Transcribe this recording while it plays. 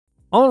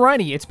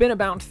Alrighty, it's been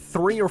about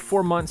 3 or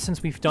 4 months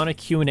since we've done a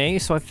Q&A,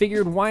 so I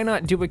figured why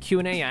not do a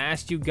Q&A. I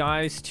asked you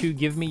guys to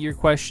give me your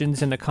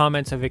questions in the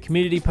comments of a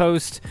community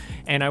post,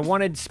 and I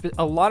wanted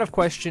a lot of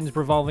questions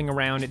revolving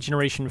around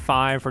Generation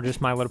 5 or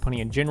just My Little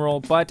Pony in general,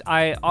 but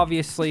I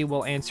obviously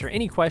will answer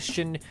any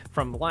question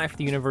from life,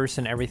 the universe,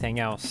 and everything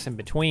else in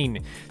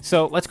between.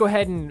 So let's go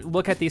ahead and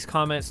look at these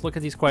comments, look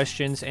at these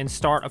questions, and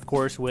start, of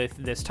course, with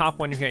this top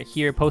one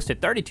here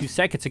posted 32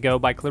 seconds ago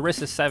by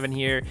Clarissa7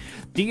 here.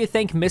 Do you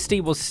think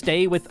Misty will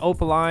stay with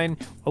Opaline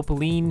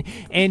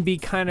and be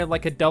kind of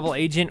like a double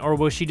agent, or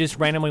will she just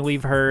randomly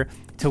leave her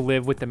to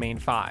live with the main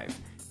five?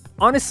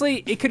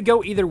 Honestly, it could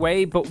go either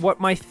way, but what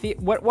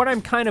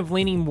I'm kind of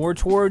leaning more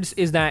towards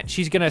is that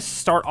she's gonna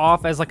start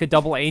off as like a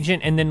double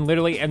agent, and then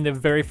literally in the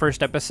very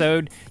first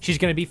episode, she's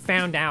gonna be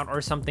found out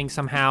or something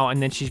somehow,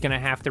 and then she's gonna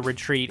have to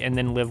retreat and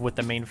then live with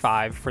the main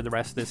five for the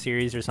rest of the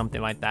series or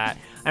something like that.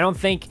 I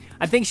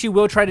think she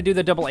will try to do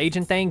the double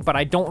agent thing, but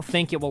I don't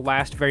think it will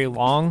last very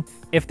long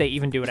if they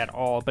even do it at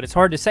all. But it's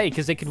hard to say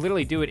because they could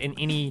literally do it in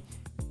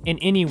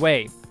any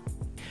way.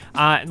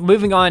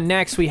 Moving on,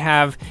 next we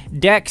have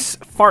Dex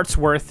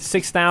Fartsworth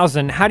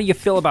 6000. How do you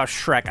feel about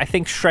Shrek? I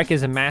think Shrek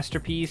is a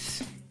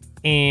masterpiece,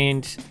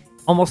 and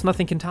almost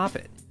nothing can top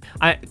it.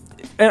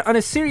 On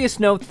a serious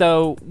note,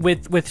 though,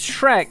 with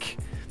Shrek,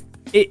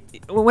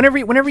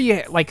 whenever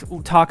you like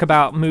talk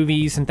about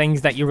movies and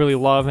things that you really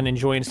love and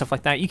enjoy and stuff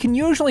like that, you can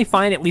usually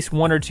find at least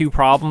one or two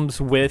problems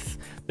with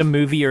the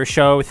movie or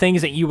show,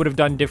 things that you would have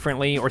done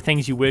differently or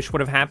things you wish would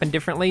have happened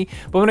differently.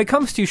 But when it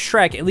comes to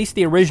Shrek, at least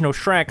the original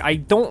Shrek, I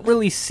don't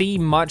really see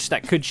much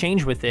that could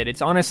change with it.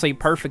 It's honestly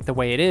perfect the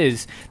way it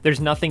is. There's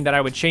nothing that I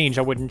would change.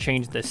 I wouldn't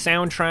change the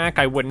soundtrack.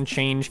 I wouldn't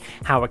change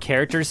how a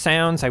character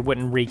sounds. I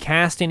wouldn't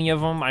recast any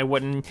of them. I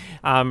wouldn't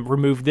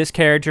remove this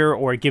character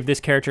or give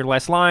this character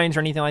less lines or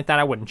anything like that.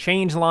 I wouldn't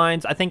change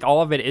lines. I think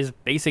all of it is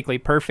basically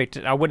perfect.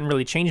 I wouldn't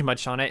really change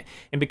much on it.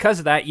 And because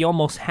of that, you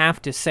almost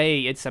have to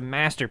say it's a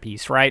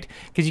masterpiece, right?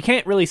 Because you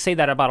can't really say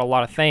that about a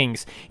lot of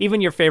things.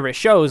 Even your favorite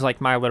shows like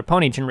My Little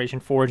Pony, Generation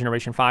 4,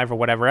 Generation 5, or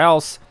whatever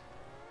else,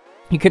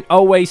 you can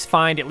always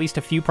find at least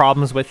a few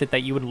problems with it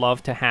that you would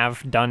love to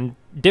have done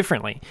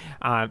differently,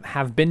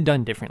 have been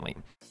done differently.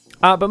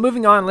 But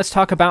moving on, let's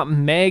talk about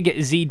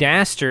Meg Z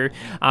Daster,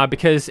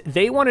 because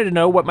they wanted to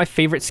know what my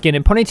favorite skin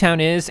in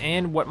Ponytown is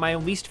and what my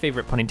least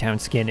favorite Ponytown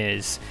skin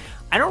is.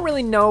 I don't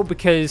really know,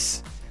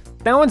 because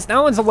that one's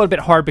a little bit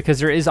hard, because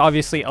there is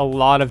obviously a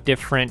lot of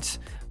different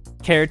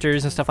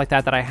characters and stuff like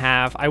that I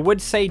have. I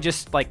would say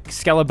just like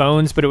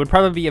Skelebones, but it would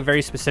probably be a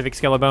very specific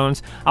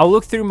Skelebones. I'll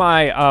look through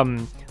my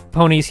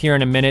ponies here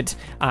in a minute,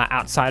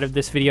 outside of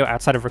this video,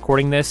 outside of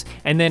recording this,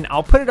 and then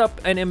I'll put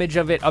an image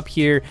of it up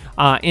here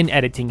in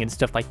editing and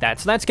stuff like that.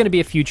 So that's going to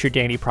be a future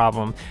Danny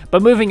problem.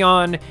 But moving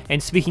on,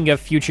 and speaking of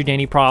future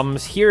Danny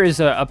problems, here is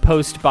a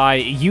post by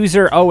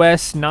user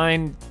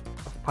OS9.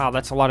 Wow,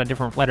 that's a lot of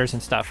different letters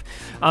and stuff.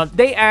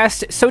 They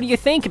asked, so do you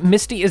think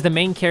Misty is the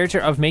main character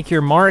of Make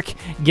Your Mark,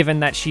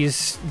 given that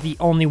she's the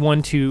only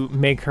one to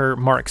make her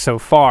mark so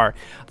far?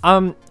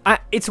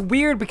 It's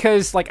weird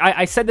because, like,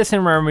 I said this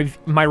in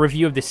my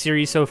review of the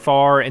series so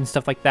far and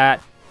stuff like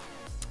that,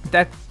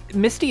 that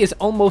Misty is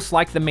almost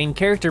like the main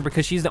character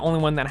because she's the only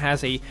one that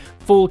has a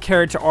full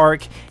character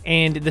arc,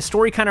 and the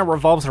story kind of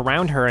revolves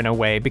around her in a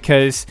way,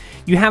 because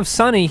you have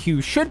Sunny,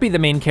 who should be the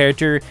main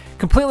character,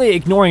 completely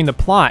ignoring the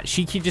plot.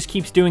 She just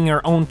keeps doing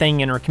her own thing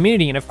in her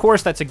community, and of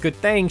course that's a good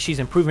thing. She's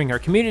improving her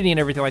community and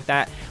everything like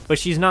that, but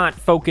she's not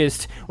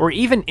focused or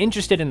even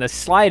interested in the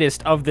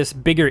slightest of this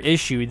bigger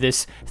issue,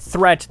 this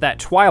threat that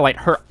Twilight,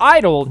 her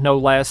idol no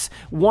less,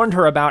 warned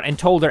her about and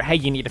told her, hey,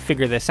 you need to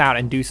figure this out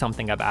and do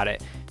something about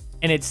it.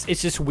 And it's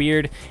just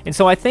weird. And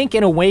so I think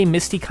in a way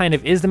Misty kind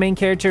of is the main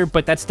character,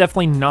 but that's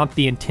definitely not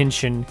the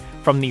intention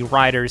from the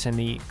writers and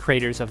the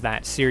creators of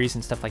that series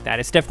and stuff like that.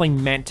 It's definitely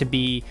meant to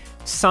be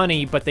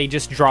Sunny, but they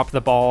just dropped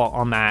the ball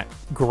on that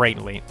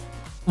greatly.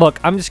 Look,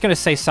 I'm just gonna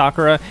say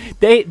Sakura.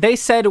 They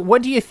said,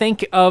 what do you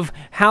think of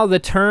how the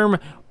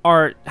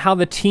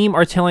team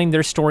are telling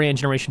their story in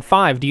Generation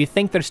 5? Do you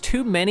think there's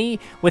too many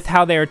with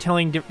how they are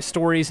telling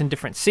stories in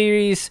different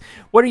series?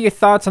 What are your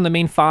thoughts on the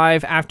main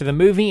five after the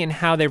movie and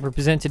how they were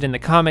presented in the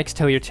comics,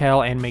 Tell Your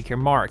Tale and Make Your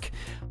Mark?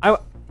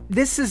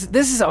 This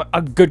is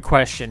a good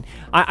question.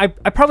 I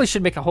probably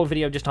should make a whole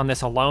video just on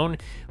this alone,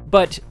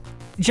 but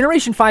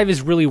Generation 5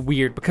 is really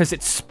weird because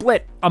it's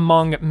split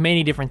among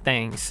many different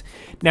things.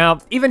 Now,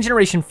 even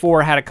Generation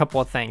 4 had a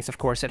couple of things, of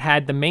course. It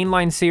had the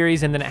mainline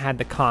series, and then it had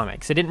the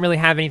comics. It didn't really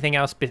have anything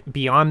else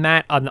beyond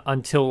that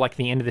until like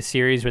the end of the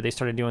series, where they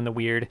started doing the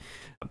weird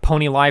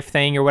pony life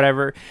thing or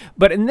whatever.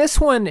 But in this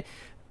one,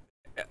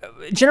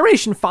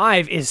 Generation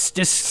 5 is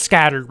just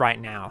scattered right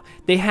now.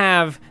 They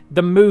have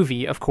the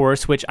movie, of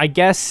course, which I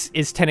guess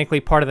is technically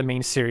part of the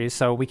main series,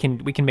 so we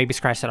can maybe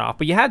scratch that off.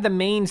 But you have the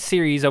main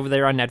series over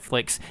there on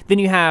Netflix. Then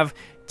you have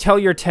Tell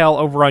Your Tale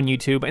over on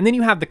YouTube, and then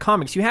you have the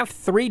comics. You have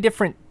three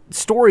different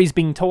stories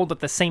being told at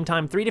the same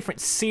time, 3 different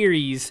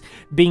series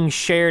being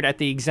shared at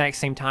the exact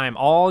same time,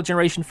 all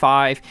Generation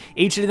 5.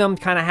 Each of them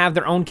kind of have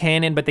their own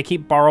canon, but they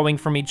keep borrowing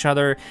from each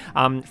other.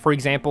 For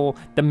example,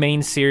 the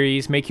main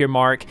series, Make Your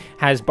Mark,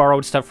 has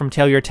borrowed stuff from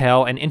Tell Your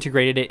Tale and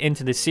integrated it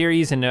into the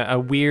series in a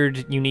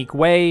weird, unique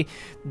way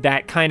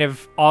that kind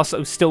of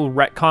also still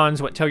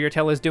retcons what Tell Your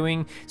Tale is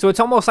doing. So it's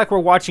almost like we're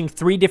watching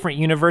 3 different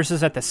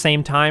universes at the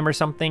same time or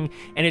something,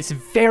 and it's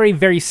very,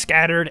 very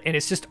scattered, and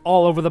it's just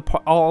all over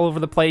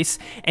the place.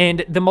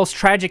 And the most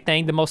tragic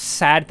thing, the most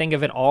sad thing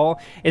of it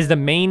all, is the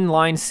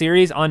mainline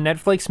series on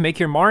Netflix, Make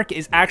Your Mark,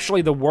 is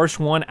actually the worst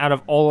one out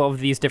of all of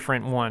these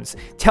different ones.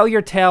 Tell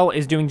Your Tale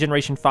is doing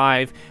Generation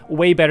 5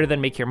 way better than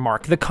Make Your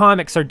Mark. The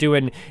comics are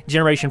doing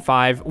Generation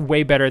 5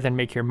 way better than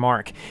Make Your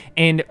Mark.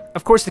 And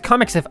of course, the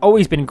comics have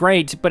always been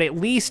great, but at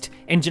least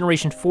in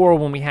Generation 4,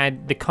 when we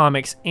had the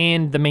comics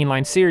and the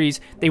mainline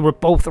series, they were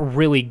both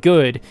really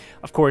good.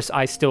 Of course,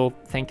 I still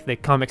think the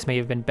comics may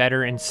have been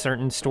better in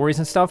certain stories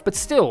and stuff, but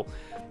still,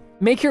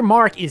 Make Your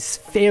Mark is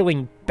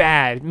failing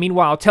bad.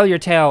 Meanwhile, Tell Your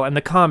Tale and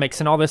the comics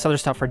and all this other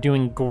stuff are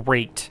doing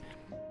great.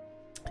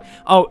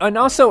 Oh, and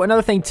also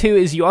another thing too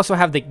is you also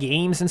have the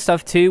games and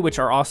stuff too, which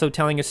are also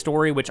telling a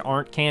story, which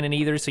aren't canon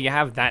either, so you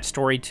have that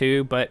story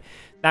too, but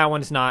that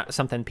one's not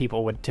something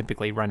people would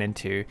typically run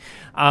into.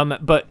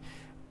 But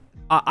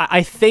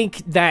I think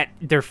that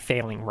they're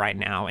failing right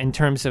now in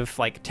terms of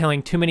like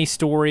telling too many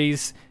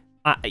stories.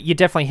 You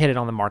definitely hit it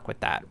on the mark with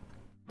that.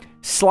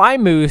 Sly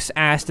Moose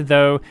asked,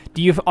 though,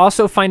 do you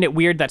also find it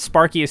weird that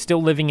Sparky is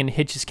still living in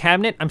Hitch's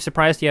cabinet? I'm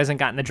surprised he hasn't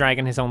gotten the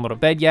dragon his own little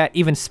bed yet.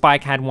 Even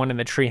Spike had one in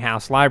the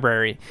treehouse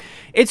library.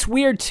 It's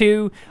weird,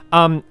 too.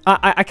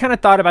 I kind of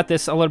thought about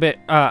this a little bit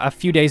a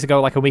few days ago,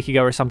 like a week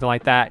ago or something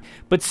like that.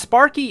 But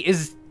Sparky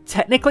is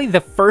technically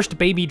the first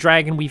baby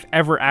dragon we've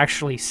ever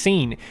actually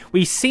seen.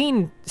 We've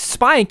seen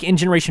Spike in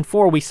Generation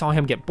 4. We saw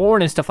him get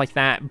born and stuff like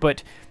that,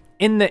 but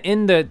in the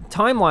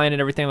timeline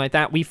and everything like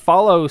that, we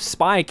follow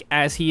Spike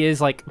as he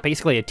is like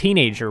basically a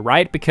teenager,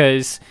 right?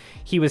 Because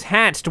he was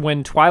hatched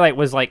when Twilight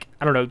was like,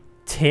 I don't know,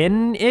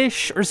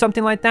 10-ish or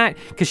something like that,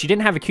 because she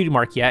didn't have a cutie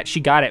mark yet. She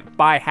got it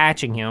by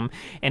hatching him,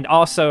 and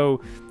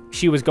also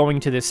she was going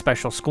to this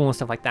special school and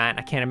stuff like that.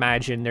 I can't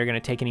imagine they're going to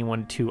take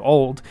anyone too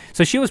old.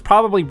 So she was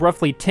probably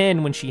roughly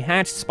 10 when she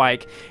hatched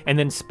Spike, and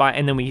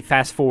then we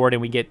fast forward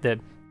and we get the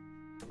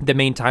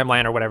main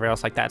timeline or whatever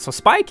else like that. So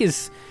Spike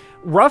is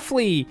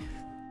roughly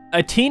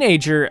a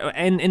teenager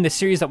in the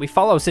series that we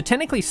follow. So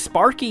technically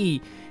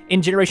Sparky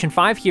in Generation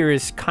 5 here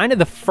is kind of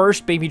the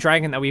first baby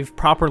dragon that we've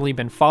properly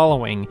been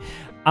following.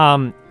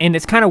 And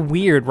it's kind of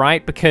weird,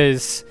 right?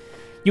 Because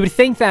you would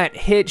think that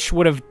Hitch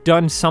would have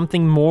done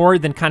something more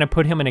than kind of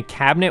put him in a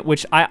cabinet,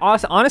 which I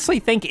honestly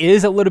think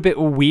is a little bit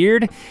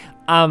weird.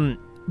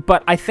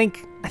 But I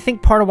think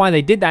part of why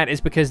they did that is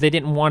because they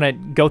didn't want to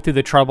go through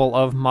the trouble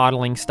of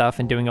modeling stuff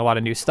and doing a lot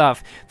of new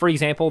stuff. For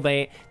example,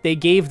 they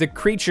gave the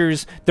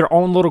creatures their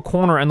own little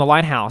corner in the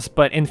lighthouse,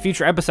 but in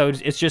future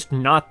episodes, it's just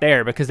not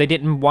there because they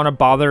didn't want to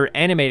bother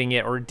animating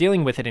it or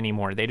dealing with it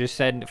anymore. They just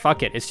said,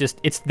 fuck it,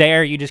 it's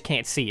there, you just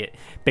can't see it,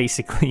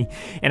 basically.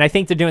 And I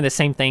think they're doing the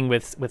same thing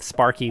with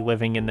Sparky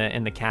living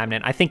in the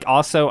cabinet. I think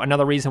also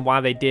another reason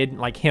why they did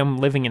like him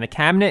living in the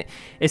cabinet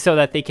is so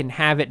that they can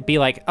have it be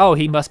like, oh,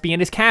 he must be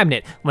in his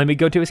cabinet, let me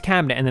go to his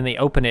cabinet, and then they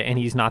open it and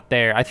he's not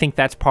there. I think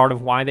that's part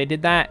of why they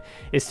did that,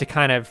 is to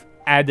kind of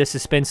add the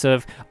suspense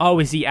of, oh,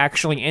 is he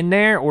actually in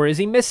there or is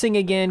he missing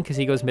again? Because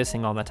he goes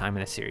missing all the time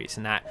in the series,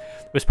 and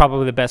that was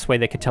probably the best way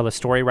they could tell the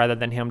story rather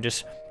than him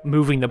just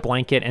moving the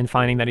blanket and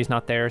finding that he's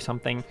not there or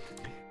something.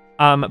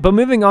 But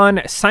moving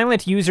on,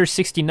 Silent User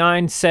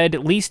 69 said,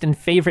 least and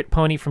favorite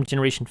pony from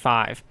Generation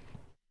 5.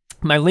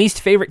 My least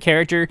favorite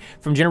character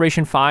from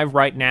Generation 5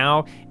 right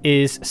now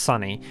is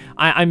Sunny.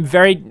 I'm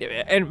very,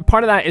 and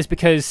part of that is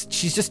because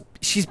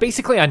she's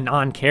basically a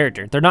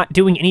non-character. They're not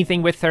doing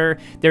anything with her.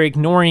 They're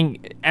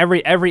ignoring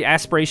every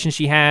aspiration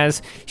she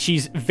has.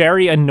 She's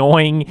very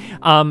annoying.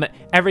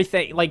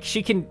 Everything, like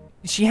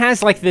she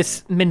has like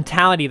this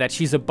mentality that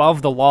she's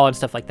above the law and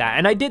stuff like that.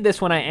 And I did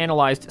this when I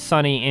analyzed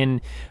Sunny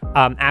in,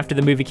 after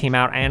the movie came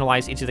out, I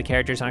analyzed each of the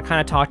characters, and I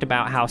kind of talked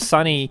about how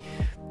Sunny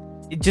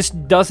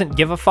just doesn't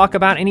give a fuck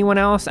about anyone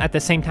else. At the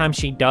same time,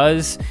 she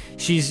does.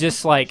 She's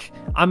just like,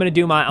 I'm gonna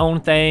do my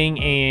own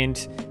thing, and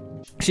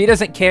she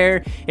doesn't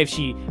care if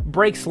she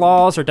breaks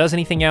laws or does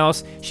anything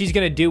else. She's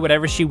gonna do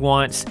whatever she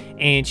wants,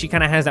 and she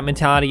kind of has that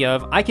mentality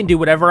of, I can do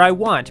whatever I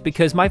want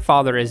because my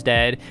father is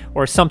dead,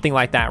 or something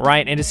like that,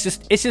 right? And it's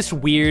just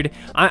weird.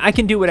 I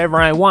can do whatever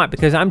I want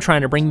because I'm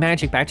trying to bring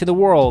magic back to the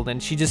world,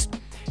 and she just...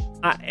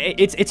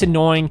 it's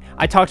annoying.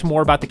 I talked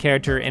more about the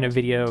character in a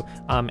video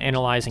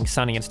analyzing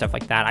Sunny and stuff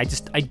like that.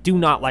 I do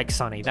not like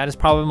Sunny. That is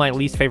probably my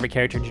least favorite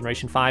character in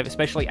Generation 5,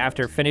 especially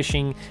after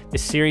finishing the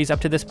series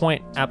up to this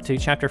point, up to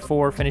Chapter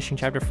 4, finishing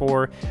Chapter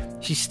 4.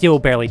 She still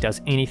barely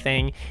does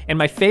anything. And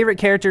my favorite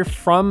character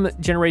from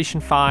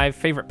Generation 5,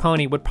 favorite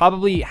pony, would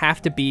probably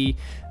have to be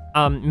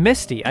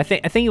Misty. I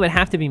think it would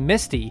have to be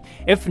Misty.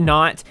 If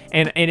not,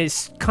 and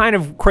it's kind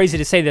of crazy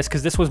to say this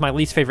because this was my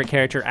least favorite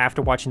character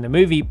after watching the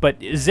movie, but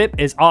Zip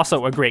is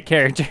also a great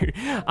character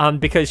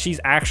because she's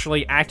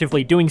actually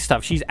actively doing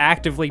stuff. She's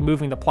actively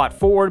moving the plot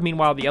forward.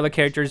 Meanwhile, the other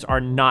characters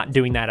are not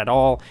doing that at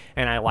all,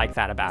 and I like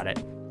that about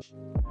it.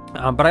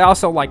 But I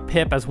also like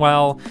Pip as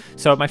well,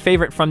 so my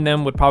favorite from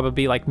them would probably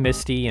be like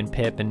Misty and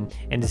Pip and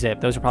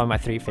Zip. Those are probably my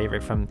 3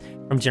 favorite from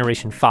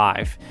Generation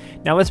 5.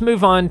 Now let's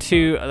move on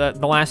to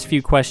the last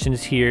few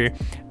questions here.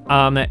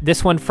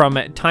 This one from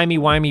Timey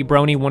Wimey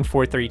Brony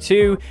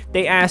 1432.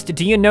 They asked,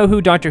 do you know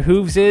who Dr.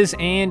 Hooves is,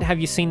 and have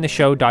you seen the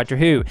show Doctor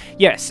Who?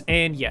 Yes,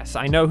 and yes,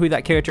 I know who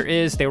that character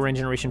is. They were in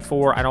Generation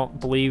 4. I don't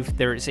believe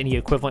there's any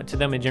equivalent to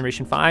them in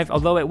Generation 5,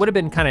 although it would have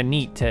been kind of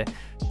neat to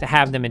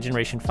have them in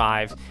Generation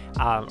 5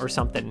 or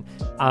something.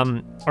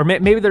 Or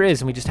maybe there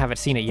is and we just haven't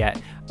seen it yet.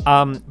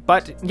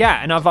 But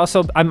yeah, and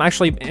I'm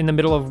actually in the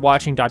middle of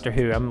watching Doctor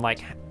Who. I'm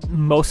like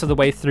most of the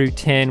way through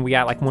 10. We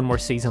got like one more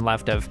season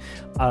left of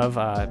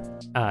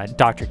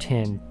Dr.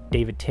 10,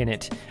 David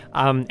Tennant.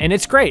 And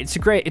it's great.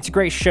 It's a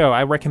great show.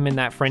 I recommend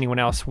that for anyone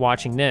else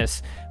watching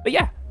this. But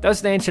yeah,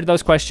 that's the answer to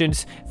those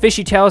questions.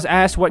 Fishy Tails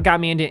asked what got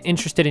me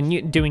interested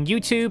in doing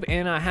YouTube,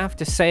 and I have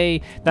to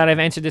say that I've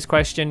answered this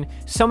question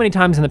so many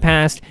times in the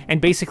past,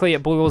 and basically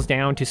it boils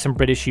down to some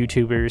British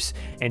YouTubers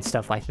and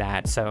stuff like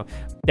that. So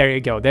there you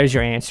go. There's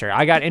your answer.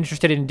 I got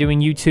interested in doing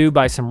YouTube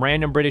by some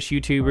random British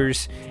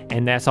YouTubers,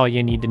 and that's all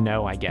you need to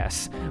know, I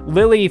guess.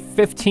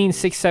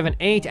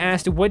 Lily15678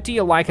 asked, what do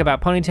you like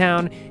about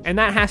Ponytown? And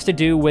that has to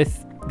do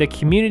with the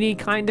community,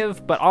 kind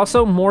of, but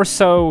also more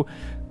so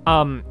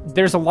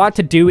there's a lot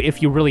to do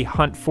if you really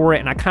hunt for it,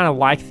 and I kind of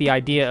like the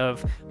idea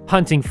of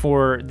hunting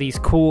for these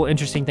cool,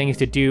 interesting things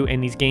to do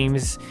in these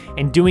games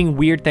and doing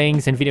weird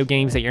things in video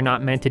games that you're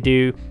not meant to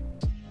do.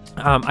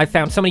 I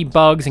found so many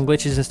bugs and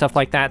glitches and stuff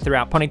like that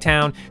throughout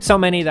Ponytown, so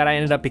many that I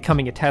ended up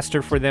becoming a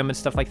tester for them and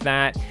stuff like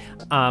that.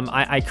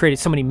 I created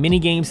so many mini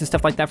games and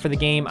stuff like that for the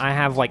game. I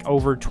have like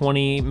over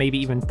 20, maybe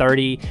even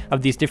 30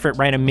 of these different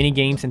random mini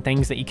games and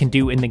things that you can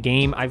do in the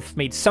game. I've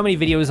made so many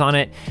videos on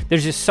it.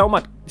 There's just so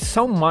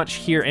much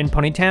here in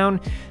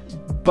Ponytown.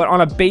 But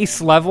on a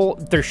base level,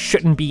 there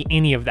shouldn't be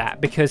any of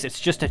that because it's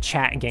just a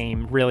chat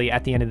game, really,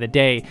 at the end of the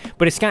day.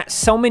 But it's got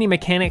so many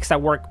mechanics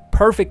that work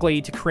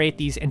perfectly to create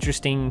these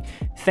interesting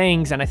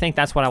things, and I think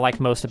that's what I like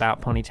most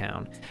about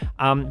Ponytown.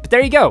 But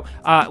there you go.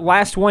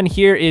 Last one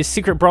here is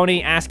Secret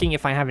Brony asking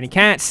if I have any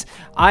cats.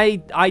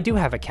 I do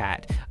have a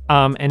cat.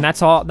 And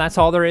that's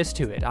all there is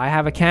to it. I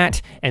have a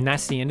cat, and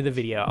that's the end of the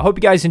video. I hope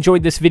you guys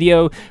enjoyed this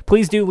video.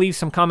 Please do leave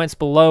some comments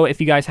below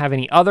if you guys have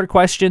any other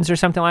questions or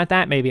something like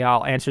that. Maybe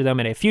I'll answer them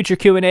in a future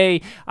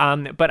Q&A.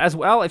 But as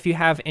well, if you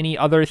have any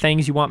other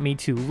things you want me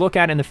to look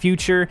at in the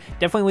future,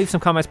 definitely leave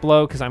some comments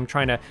below because I'm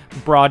trying to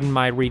broaden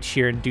my reach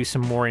here and do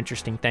some more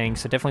interesting things.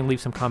 So definitely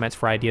leave some comments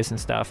for ideas and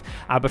stuff.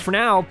 But for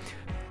now,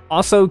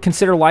 also,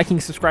 consider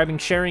liking, subscribing,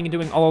 sharing, and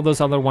doing all of those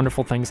other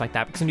wonderful things like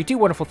that. Because when you do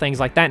wonderful things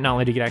like that, not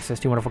only do you get access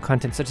to wonderful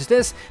content such as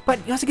this, but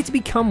you also get to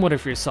become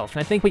wonderful yourself.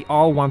 And I think we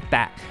all want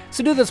that.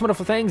 So do those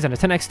wonderful things, and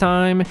until next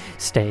time,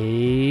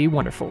 stay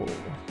wonderful.